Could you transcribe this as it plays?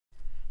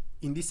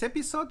In this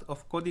episode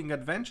of Coding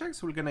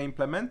Adventures, we're gonna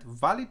implement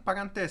valid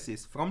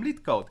parentheses from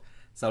LeetCode.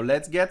 So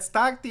let's get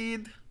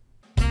started!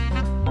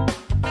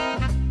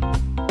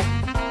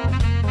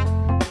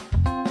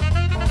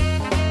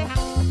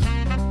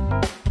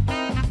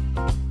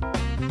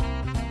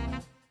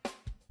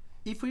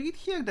 If we read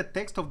here the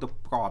text of the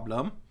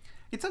problem,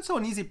 it's also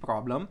an easy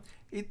problem.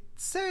 It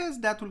says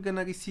that we're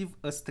gonna receive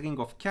a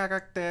string of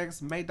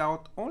characters made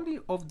out only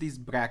of these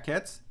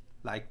brackets,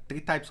 like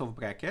 3 types of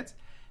brackets,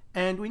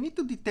 and we need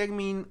to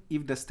determine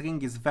if the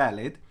string is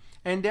valid,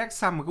 and there are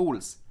some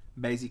rules,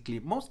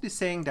 basically, mostly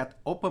saying that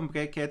open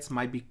brackets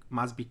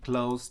must be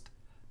closed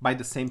by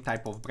the same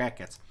type of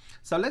brackets.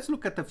 So let's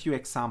look at a few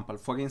examples.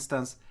 For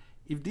instance,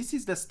 if this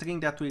is the string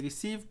that we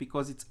receive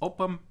because it's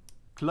open,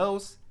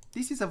 close,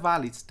 this is a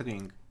valid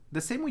string.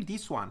 The same with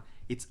this one.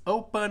 It's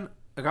open,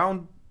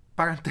 round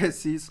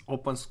parentheses,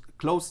 open,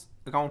 close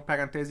round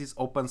parentheses,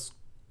 open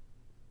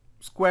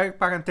square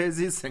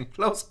parentheses and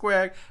close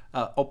square,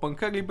 open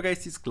curly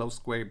braces, close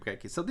square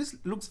brackets. So this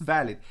looks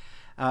valid.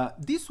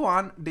 This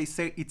one, they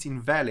say it's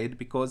invalid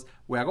because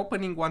we are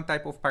opening one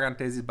type of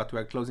parenthesis, but we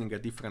are closing a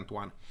different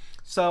one.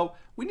 So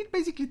we need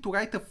basically to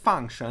write a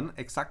function,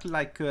 exactly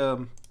like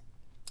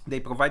they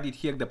provided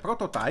here the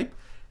prototype,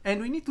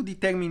 and we need to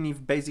determine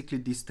if basically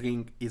this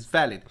string is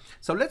valid.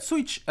 So let's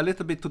switch a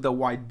little bit to the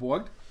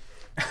whiteboard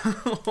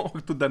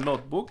or to the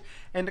notebook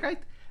and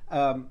write,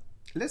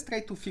 let's try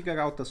to figure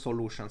out a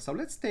solution. So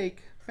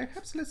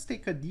perhaps let's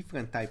take a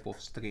different type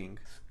of string,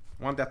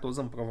 one that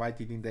wasn't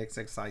provided in the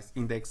exercise,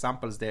 in the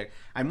examples there.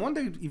 I'm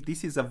wondering if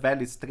this is a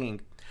valid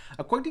string.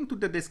 According to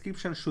the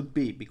description, should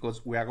be,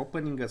 because we are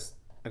opening a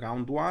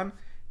round one,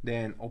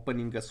 then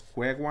opening a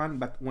square one,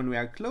 but when we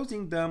are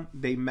closing them,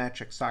 they match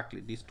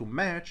exactly. These two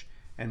match,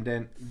 and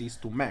then these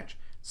two match.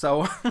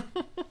 So,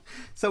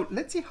 so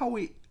let's see how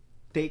we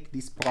take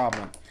this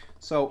problem.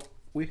 So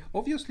we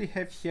obviously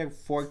have here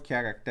 4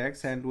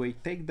 characters, and we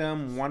take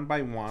them one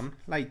by one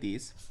like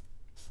this.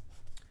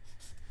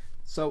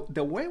 So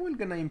the way we're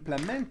gonna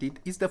implement it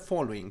is the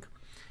following.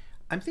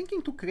 I'm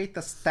thinking to create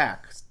a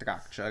stack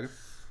structure,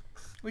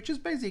 which is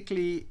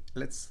basically,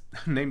 let's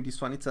name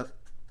this one, it's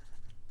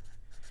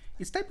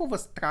type of a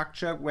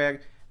structure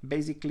where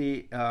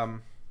basically,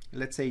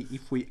 let's say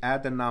if we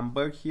add a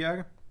number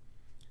here,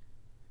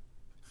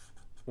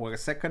 or a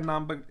second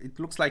number, it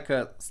looks like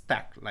a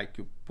stack, like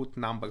you put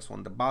numbers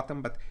on the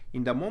bottom, but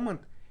in the moment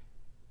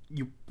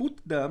you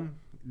put them,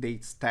 they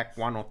stack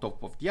one on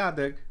top of the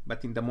other,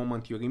 but in the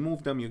moment you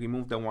remove them, you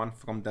remove the one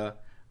from the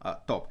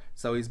top.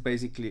 So it's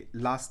basically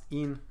last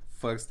in,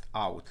 first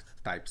out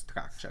type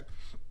structure.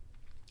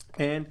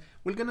 And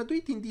we're gonna do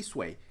it in this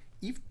way.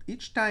 If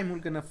each time we're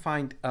gonna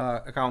find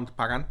a round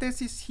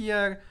parenthesis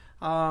here,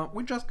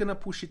 we're just gonna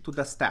push it to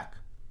the stack.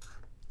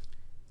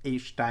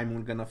 Each time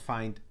we're gonna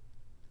find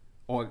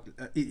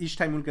each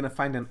time we're gonna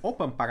find an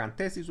open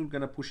parenthesis, we're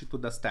gonna push it to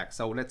the stack.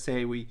 So let's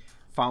say we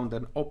found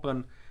an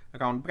open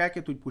round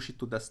bracket, we push it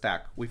to the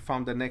stack. We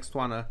found the next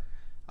one,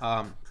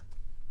 a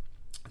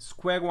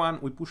square one,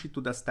 we push it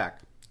to the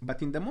stack.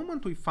 But in the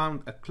moment we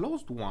found a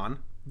closed one,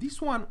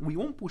 this one we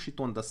won't push it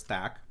on the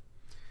stack.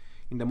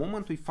 In the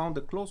moment we found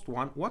a closed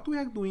one, what we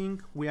are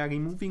doing, we are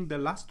removing the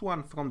last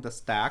one from the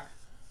stack,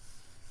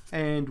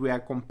 and we are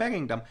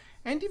comparing them.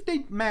 And if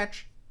they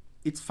match,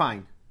 it's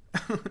fine.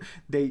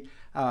 We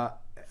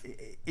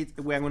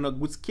are in a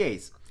good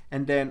case.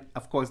 And then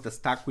of course the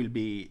stack will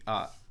be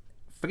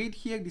freed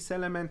here, this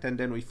element, and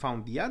then we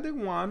found the other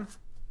one,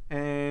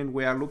 and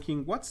we are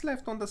looking what's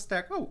left on the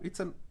stack. Oh, it's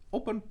an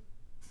open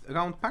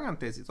round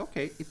parenthesis.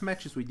 Okay, it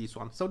matches with this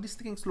one. So this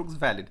string looks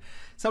valid.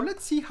 So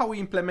let's see how we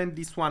implement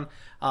this one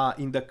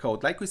in the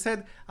code. Like we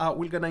said,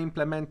 we're gonna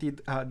implement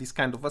it this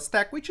kind of a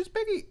stack, which is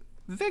very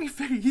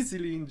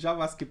easily in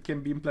JavaScript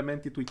can be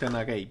implemented with an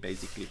array.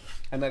 Basically,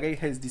 an array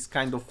has this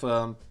kind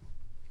of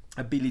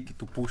ability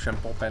to push and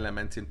pop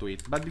elements into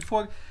it. But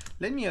before,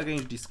 let me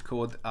arrange this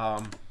code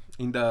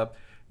in a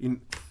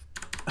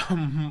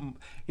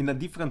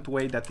different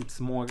way that it's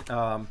more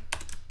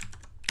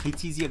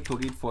it's easier to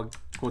read for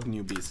code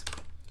newbies.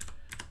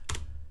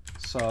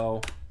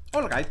 So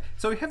alright,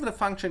 so we have the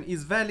function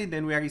is valid,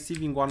 and we are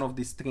receiving one of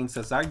these strings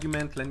as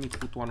argument. Let me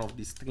put one of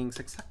these strings,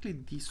 exactly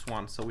this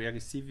one. So we are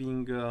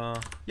receiving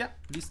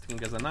this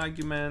string as an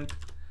argument.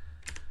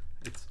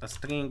 It's a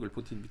string, we'll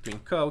put it between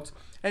quotes,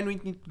 and we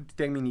need to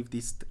determine if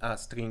this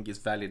string is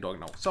valid or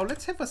no. So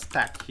let's have a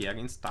stack here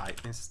inside,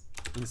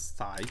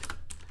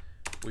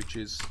 which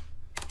is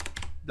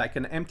like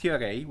an empty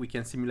array. We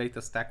can simulate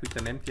a stack with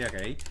an empty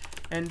array,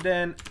 and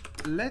then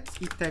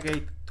let's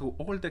iterate through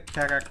all the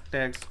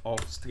characters of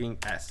string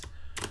S.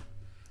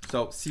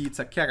 So C, it's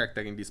a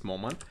character in this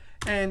moment,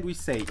 and we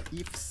say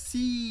if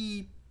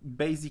C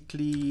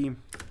basically,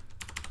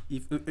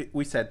 if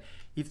we said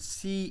if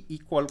C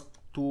equal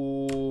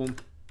to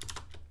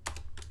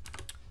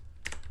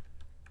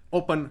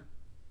open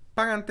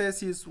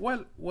parentheses,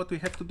 well, what we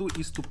have to do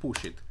is to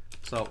push it.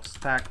 So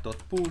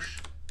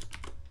stack.push,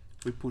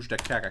 we push the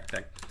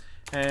character.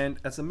 And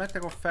as a matter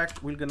of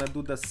fact, we're gonna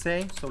do the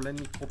same. So let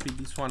me copy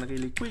this one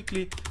really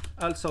quickly.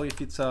 Also, if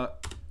it's a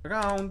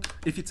round,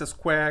 if it's a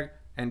square,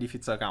 and if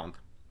it's a round.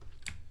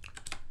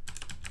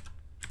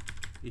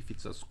 If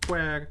it's a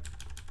square,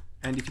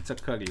 and if it's a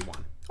curly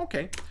one.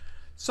 Okay,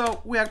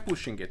 so we are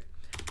pushing it.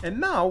 And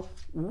now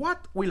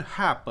what will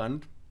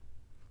happen?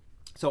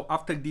 So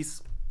after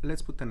this,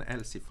 let's put an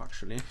else if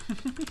actually.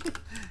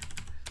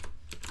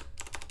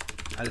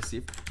 Else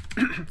if.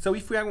 So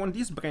if we are on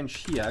this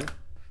branch here,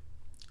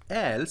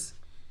 else,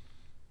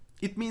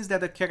 it means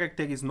that the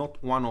character is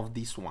not one of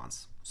these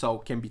ones. So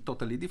can be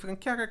totally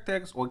different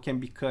characters or can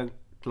be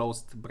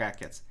closed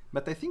brackets.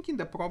 But I think in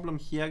the problem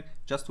here,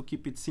 just to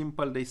keep it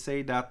simple, they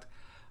say that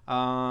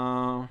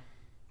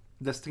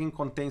the string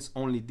contains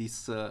only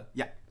this,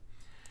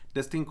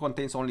 the string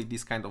contains only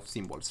this kind of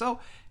symbol. So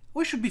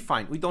we should be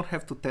fine. We don't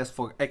have to test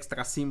for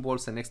extra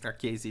symbols and extra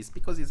cases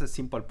because it's a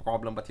simple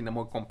problem, but in a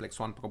more complex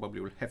one, probably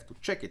we'll have to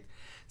check it.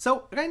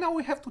 So right now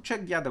we have to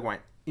check the other one.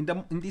 In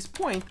this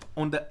point,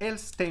 on the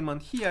else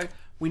statement here,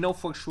 we know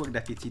for sure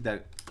that it's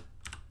either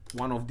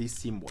one of these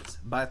symbols,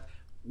 but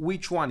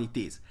which one it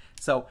is.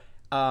 So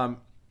at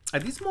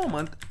this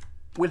moment,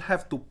 we'll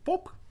have to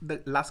pop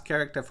the last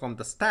character from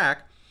the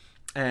stack,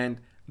 and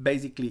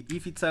basically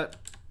if it's a,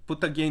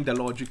 put again the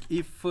logic,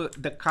 if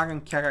the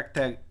current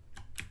character,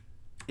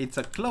 it's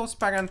a close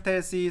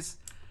parenthesis,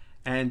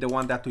 and the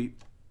one that we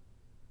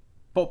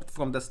popped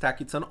from the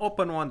stack, it's an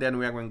open one, then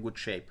we are in good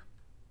shape.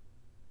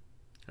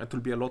 It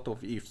will be a lot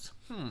of ifs.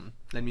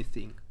 Let me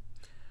think.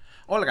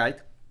 All right,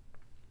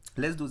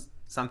 let's do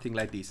something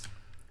like this.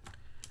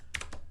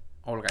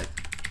 All right,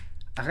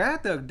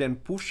 rather than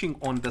pushing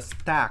on the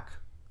stack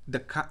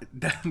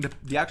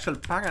the actual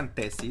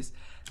parentheses,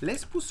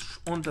 let's push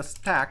on the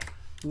stack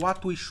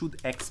what we should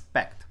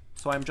expect.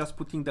 So I'm just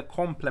putting the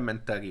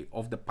complementary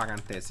of the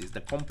parentheses,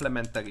 the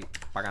complementary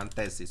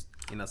parentheses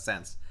in a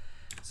sense.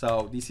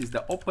 So this is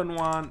the open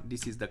one,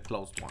 this is the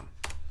closed one.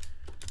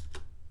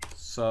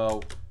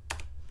 So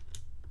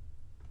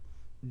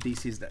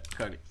this is the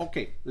curly.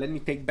 Okay, let me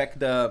take back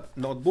the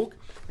notebook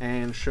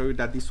and show you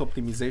that these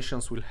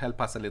optimizations will help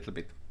us a little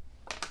bit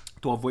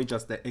to avoid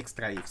just the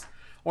extra ifs.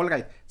 All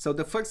right, so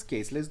the first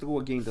case, let's draw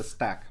again the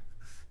stack.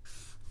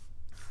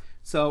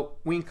 So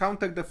we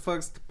encounter the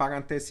first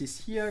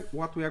parenthesis here.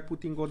 What we are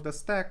putting on the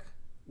stack,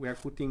 we are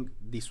putting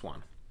this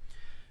one.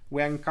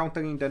 We are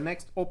encountering the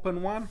next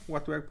open one.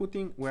 What we are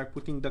putting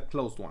the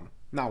closed one.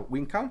 Now we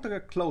encounter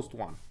a closed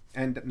one,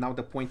 and now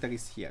the pointer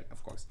is here,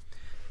 of course.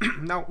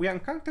 Now we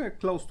encounter a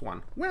closed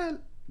one. Well,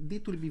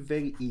 it will be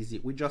very easy.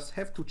 We just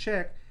have to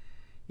check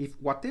if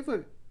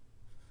whatever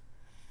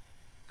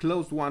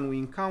closed one we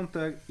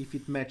encounter, if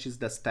it matches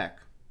the stack.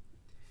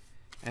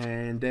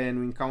 And then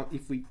we encounter,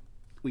 if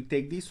we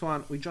take this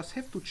one, we just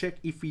have to check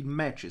if it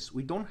matches.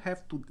 We don't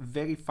have to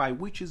verify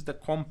which is the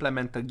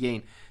complement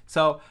again.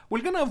 So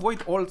we're gonna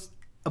avoid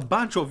a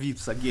bunch of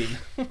ifs again.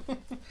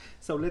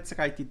 So let's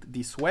write it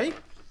this way.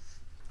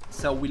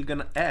 So we're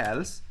gonna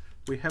else,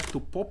 we have to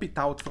pop it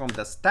out from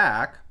the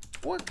stack,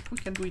 or we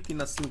can do it in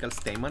a single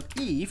statement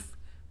if,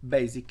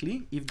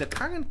 basically, if the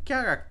current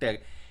character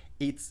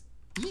is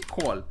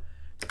equal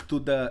to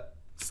the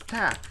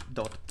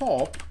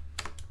stack.pop,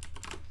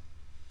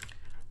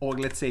 or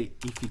let's say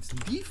if it's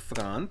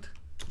different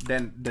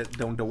than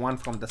the one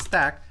from the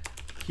stack,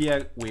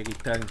 here we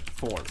return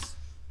false.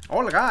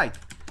 All right,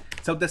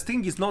 so the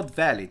string is not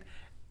valid.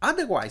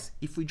 Otherwise,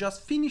 if we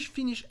just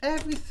finish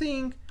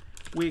everything,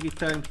 we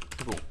return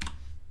true.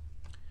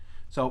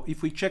 So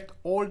if we checked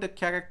all the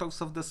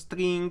characters of the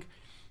string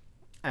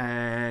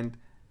and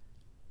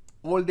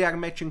all they are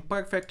matching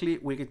perfectly,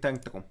 we return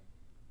true.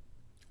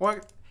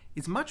 Or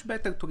it's much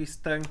better to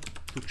return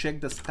to check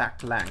the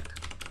stack length.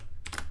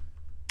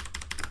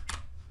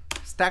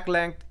 Stack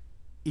length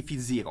if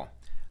it's 0.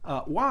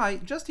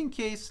 Why? Just in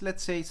case,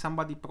 let's say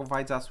somebody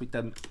provides us with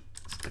a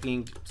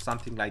string,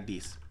 something like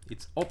this.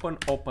 It's open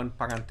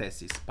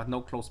parenthesis, but no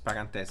close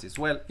parenthesis.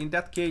 Well, in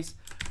that case,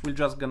 we're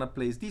just gonna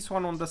place this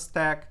one on the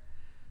stack.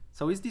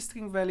 So is this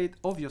string valid?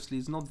 Obviously,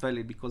 it's not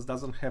valid because it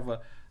doesn't have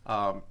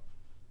a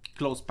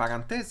close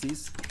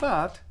parenthesis,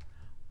 but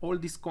all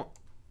this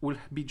will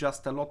be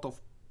just a lot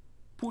of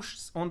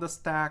pushes on the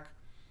stack.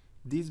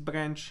 This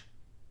branch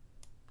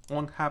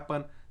won't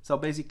happen. So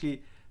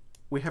basically,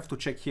 we have to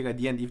check here at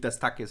the end if the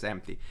stack is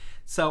empty.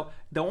 So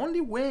the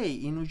only way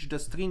in which the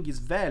string is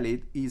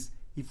valid is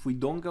if we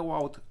don't go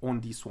out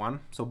on this one.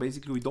 So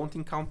basically, we don't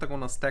encounter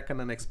on a stack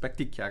an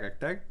unexpected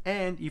character.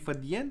 And if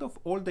at the end of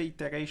all the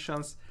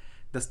iterations,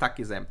 the stack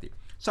is empty.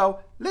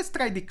 So let's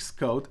try this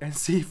code and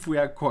see if we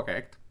are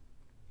correct.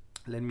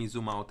 Let me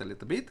zoom out a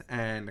little bit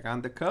and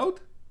run the code.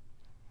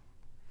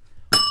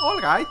 All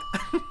right.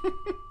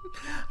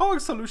 Our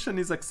solution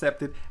is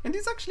accepted, and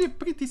it's actually a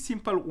pretty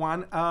simple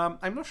one.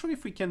 I'm not sure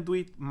if we can do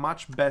it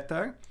much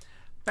better.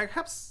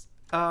 Perhaps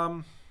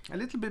a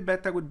little bit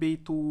better would be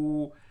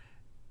to,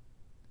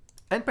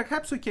 and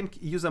perhaps we can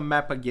use a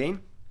map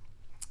again,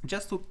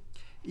 just to,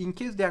 in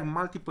case there are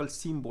multiple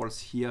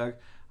symbols here,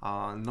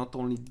 not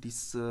only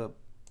these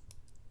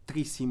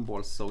 3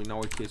 symbols, so in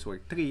our case we're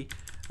 3,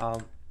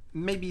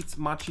 maybe it's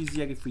much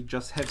easier if we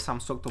just have some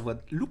sort of a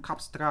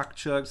lookup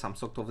structure, some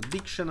sort of a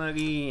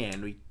dictionary,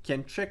 and we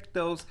can check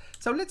those.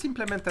 So let's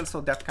implement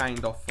also that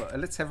kind of,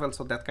 let's have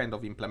also that kind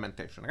of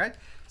implementation, right?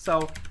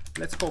 So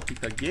let's copy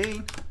it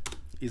again,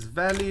 is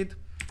valid,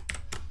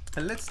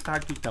 and let's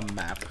start with a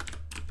map.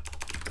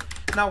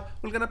 Now,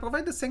 we're going to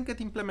provide the second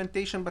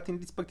implementation, but in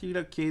this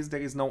particular case, there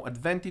is no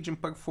advantage in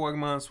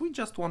performance. We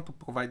just want to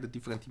provide a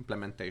different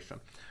implementation.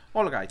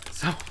 All right,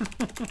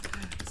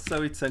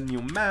 so it's a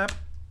new map.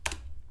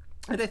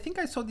 And I think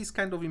I saw this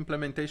kind of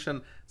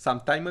implementation some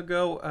time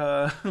ago,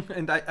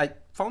 and I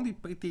found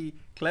it pretty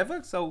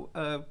clever. So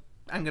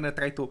I'm going to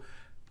try to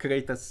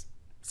create a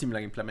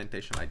similar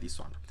implementation like this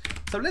one.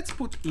 So let's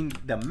put in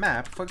the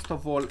map, first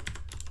of all,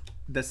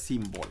 the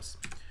symbols.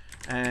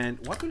 And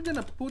what we're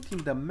gonna put in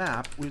the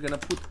map, we're gonna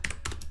put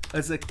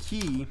as a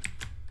key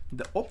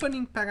the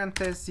opening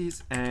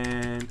parenthesis,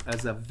 and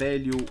as a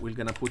value, we're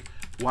gonna put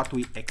what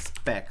we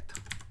expect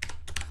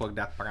for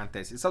that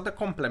parenthesis. So the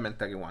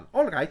complementary one.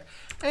 All right.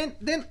 And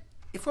then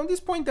from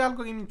this point, the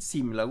algorithm is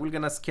similar. We're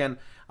gonna scan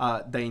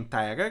the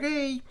entire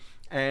array,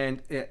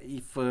 and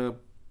if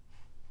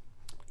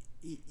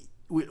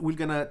we're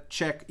gonna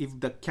check if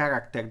the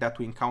character that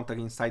we encounter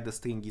inside the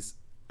string is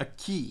a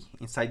key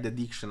inside the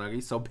dictionary.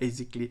 So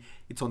basically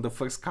it's on the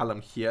first column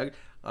here.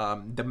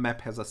 The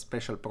map has a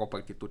special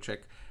property to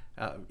check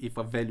if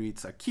a value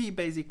is a key,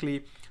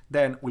 basically.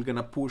 Then we're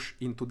gonna push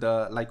into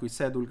the, like we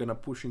said, we're gonna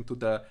push into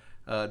the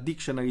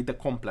dictionary the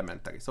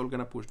complementary. So we're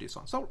gonna push this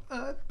one. So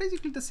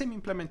basically the same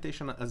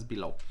implementation as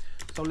below.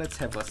 So let's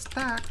have a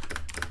stack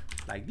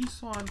like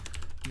this one.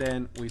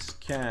 Then we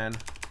scan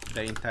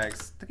the entire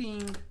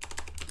string,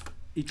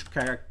 each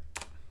character,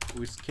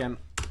 we scan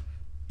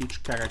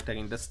each character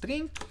in the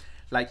string,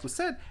 like we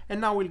said,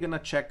 and now we're gonna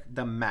check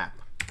the map.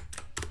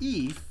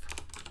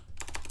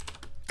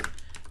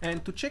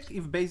 And to check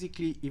if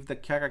basically if the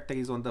character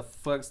is on the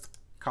first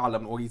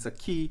column or is a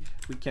key,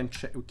 we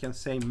can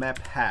say map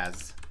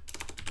has.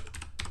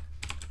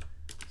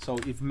 So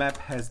if map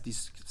has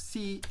this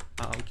C,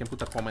 we can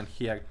put a comment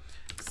here.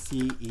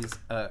 C is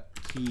a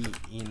key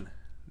in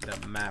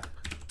the map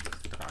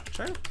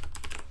structure.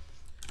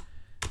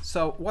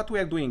 So what we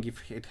are doing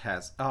if it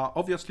has,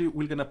 obviously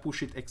we're gonna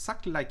push it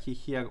exactly like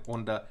here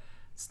on the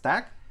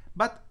stack,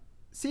 but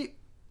see,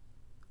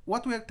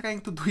 what we are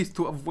trying to do is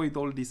to avoid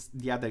all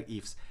the other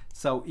ifs.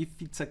 So if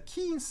it's a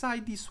key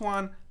inside this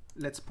one,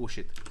 let's push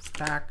it,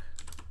 stack,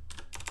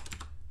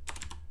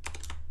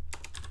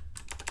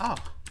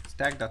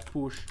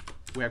 stack.push,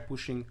 we are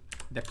pushing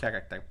the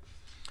character.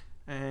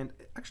 And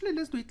actually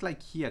let's do it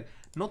like here,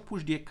 not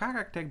push the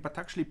character, but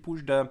actually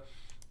push the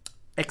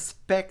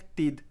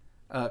expected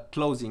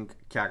closing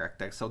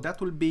character. So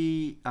that will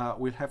be,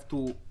 we'll have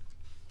to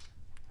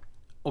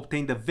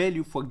obtain the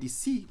value for the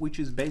C, which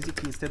is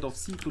basically, instead of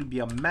C, it will be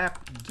a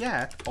map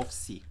get of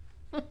C.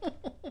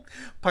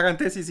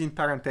 Parentheses in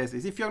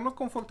parentheses. If you're not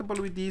comfortable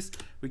with this,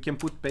 we can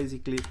put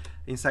basically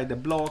inside the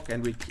block,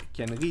 and we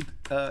can read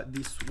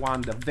this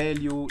one, the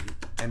value,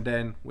 and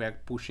then we are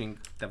pushing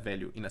the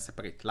value in a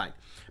separate line.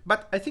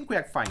 But I think we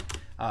are fine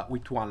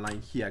with one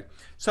line here.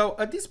 So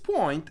at this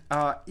point,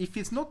 if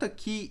it's not a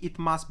key, it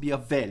must be a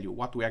value,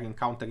 what we are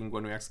encountering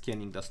when we are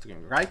scanning the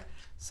string, right?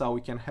 So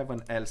we can have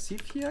an else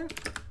if here.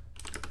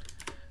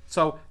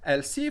 So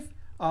else if,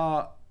 we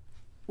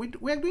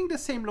are doing the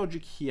same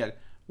logic here.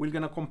 We're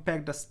gonna compare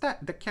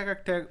the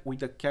character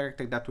with the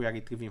character that we are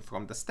retrieving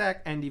from the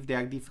stack, and if they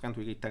are different,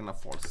 we return a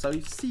false. So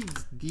if C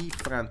is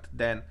different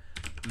than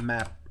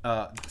map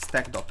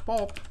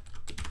stack.pop,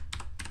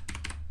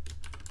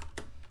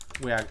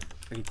 we are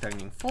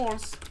returning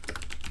false,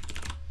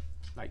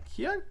 like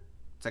here.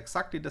 It's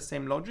exactly the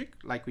same logic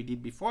like we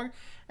did before.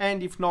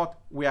 And if not,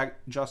 we are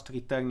just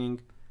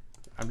returning,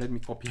 let me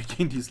copy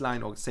again this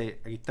line, or say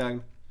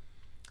return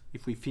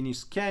if we finish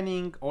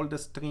scanning all the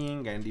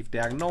string, and if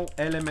there are no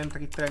element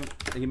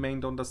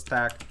remained on the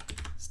stack,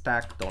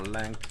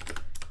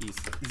 stack.length is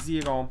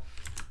 0.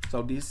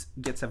 So this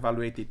gets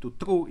evaluated to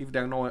true if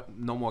there are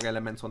no more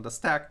elements on the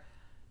stack,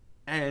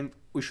 and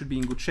we should be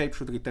in good shape,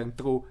 should return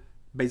true,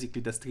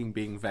 basically the string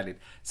being valid.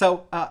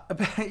 So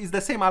it's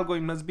the same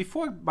algorithm as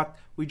before, but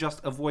we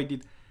just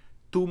avoided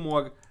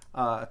two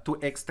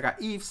extra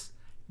ifs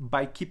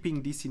by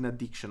keeping this in a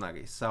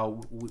dictionary.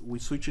 So we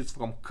switch it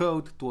from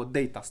code to a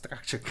data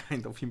structure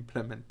kind of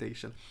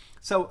implementation.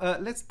 So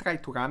let's try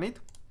to run it.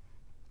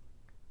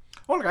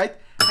 All right,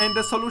 and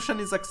the solution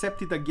is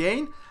accepted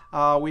again.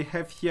 We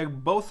have here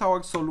both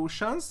our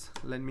solutions.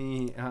 Let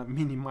me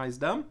minimize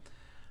them.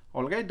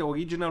 All right, the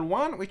original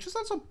one, which is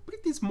also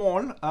pretty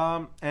small,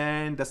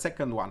 and the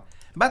second one.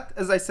 But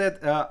as I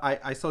said,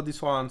 I saw this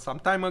one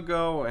some time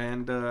ago,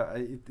 and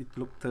it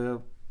looked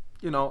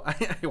you know, I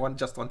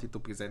just wanted to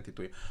present it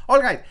to you.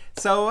 All right,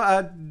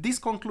 so this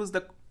concludes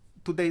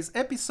today's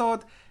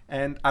episode,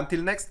 and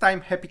until next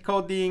time, happy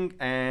coding,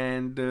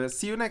 and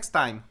see you next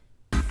time.